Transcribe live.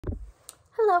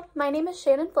Hello, my name is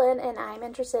Shannon Flynn and I'm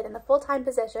interested in the full-time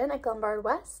position at Glenbard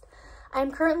West.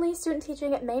 I'm currently student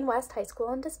teaching at Maine West High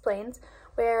School in Des Plaines,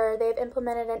 where they've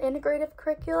implemented an integrative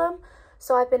curriculum,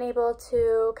 so I've been able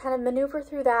to kind of maneuver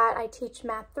through that. I teach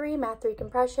Math 3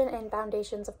 Compression, and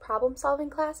Foundations of Problem-Solving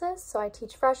classes, so I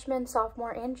teach freshmen,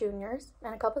 sophomore, and juniors,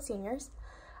 and a couple seniors.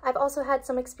 I've also had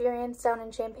some experience down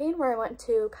in Champaign where I went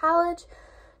to college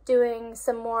doing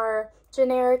some more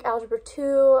generic Algebra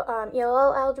 2,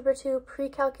 ELL Algebra 2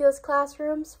 pre-calculus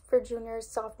classrooms for juniors,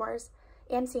 sophomores,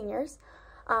 and seniors.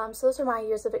 So those are my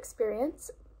years of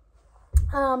experience.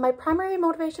 My primary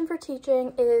motivation for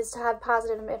teaching is to have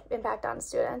positive impact on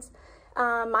students.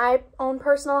 My own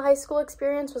personal high school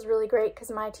experience was really great because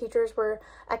my teachers were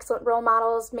excellent role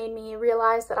models, made me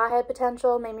realize that I had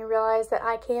potential, made me realize that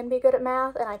I can be good at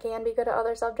math and I can be good at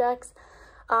other subjects.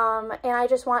 And I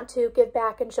just want to give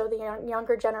back and show the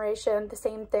younger generation the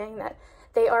same thing, that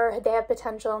they have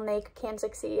potential and they can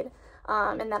succeed,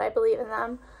 and that I believe in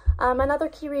them. Another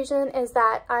key reason is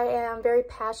that I am very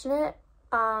passionate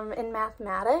in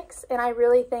mathematics, and I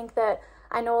really think that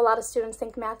I know a lot of students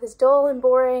think math is dull and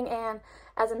boring, and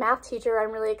as a math teacher,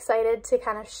 I'm really excited to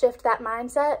kind of shift that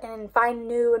mindset and find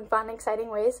new and fun, exciting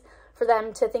ways for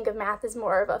them to think of math as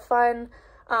more of a fun,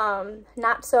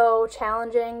 not so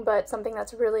challenging, but something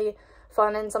that's really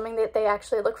fun and something that they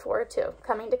actually look forward to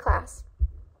coming to class.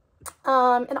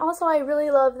 And also I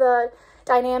really love the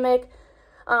dynamic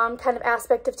kind of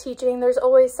aspect of teaching. There's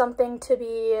always something to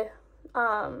be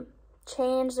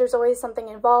changed. There's always something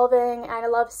evolving. I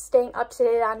love staying up to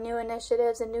date on new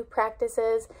initiatives and new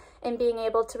practices and being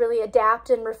able to really adapt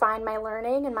and refine my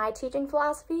learning and my teaching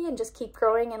philosophy and just keep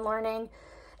growing and learning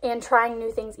and trying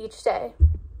new things each day.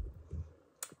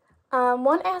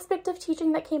 One aspect of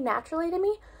teaching that came naturally to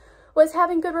me was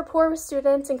having good rapport with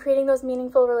students and creating those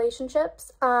meaningful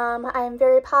relationships. I am a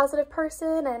very positive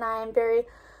person and I am very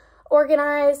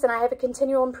organized and I have a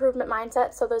continual improvement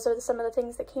mindset, so those are some of the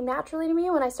things that came naturally to me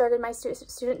when I started my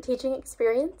student teaching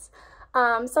experience.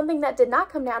 Something that did not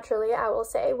come naturally, I will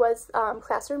say, was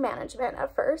classroom management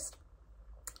at first.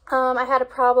 I had a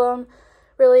problem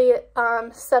really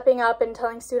stepping up and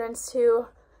telling students to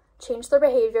change their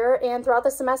behavior, and throughout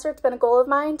the semester it's been a goal of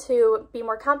mine to be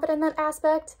more confident in that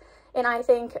aspect, and I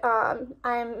think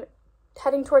I'm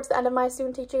heading towards the end of my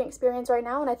student teaching experience right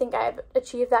now, and I think I've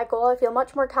achieved that goal. I feel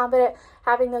much more confident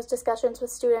having those discussions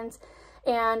with students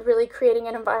and really creating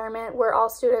an environment where all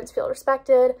students feel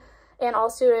respected and all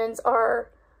students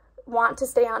want to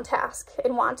stay on task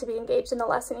and want to be engaged in the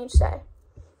lesson each day.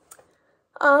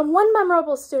 One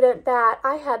memorable student that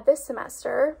I had this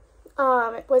semester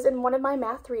was in one of my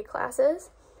Math 3 classes.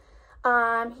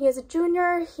 He is a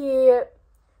junior. He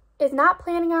is not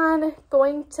planning on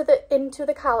going into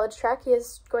the college track. He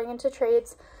is going into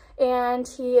trades, and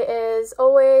he is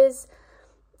always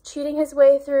cheating his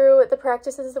way through the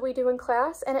practices that we do in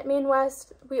class. And at Maine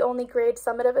West, we only grade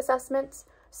summative assessments,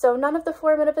 so none of the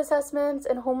formative assessments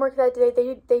and homework that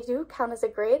they do count as a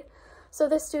grade. So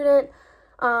this student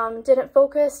didn't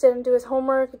focus, didn't do his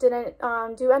homework, didn't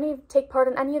take part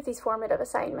in any of these formative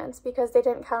assignments because they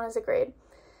didn't count as a grade.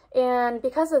 And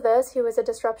because of this, he was a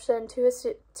disruption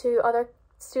to other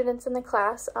students in the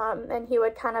class, and he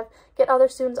would kind of get other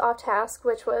students off task,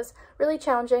 which was really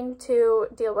challenging to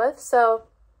deal with. So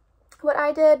what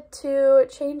I did to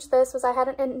change this was I had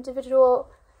an individual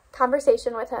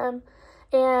conversation with him,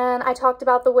 and I talked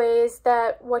about the ways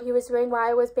that what he was doing, why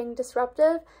I was being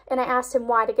disruptive, and I asked him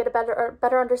why, to get a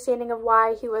better understanding of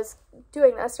why he was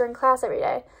doing this during class every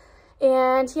day.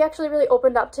 And he actually really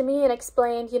opened up to me and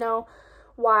explained,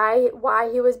 why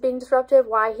he was being disruptive,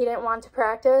 why he didn't want to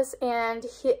practice. And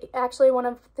one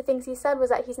of the things he said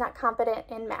was that he's not confident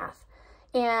in math,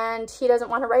 and he doesn't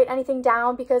want to write anything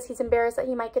down because he's embarrassed that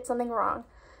he might get something wrong.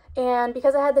 And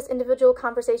because I had this individual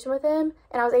conversation with him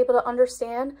and I was able to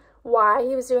understand why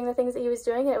he was doing the things that he was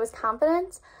doing, and it was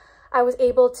confidence, I was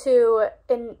able to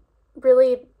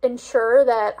really ensure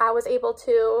that I was able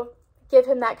to give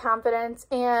him that confidence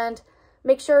and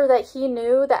make sure that he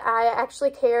knew that I actually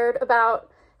cared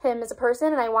about him as a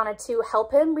person and I wanted to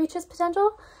help him reach his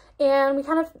potential. And we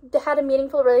kind of had a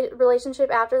meaningful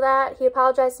relationship after that. He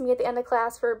apologized to me at the end of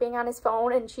class for being on his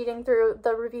phone and cheating through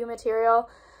the review material.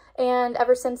 And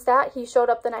ever since that, he showed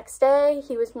up the next day.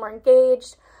 He was more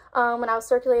engaged. When I was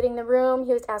circulating the room,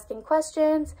 he was asking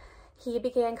questions. He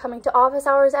began coming to office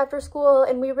hours after school,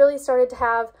 and we really started to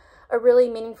have a really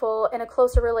meaningful and a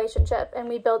closer relationship, and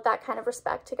we built that kind of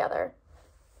respect together.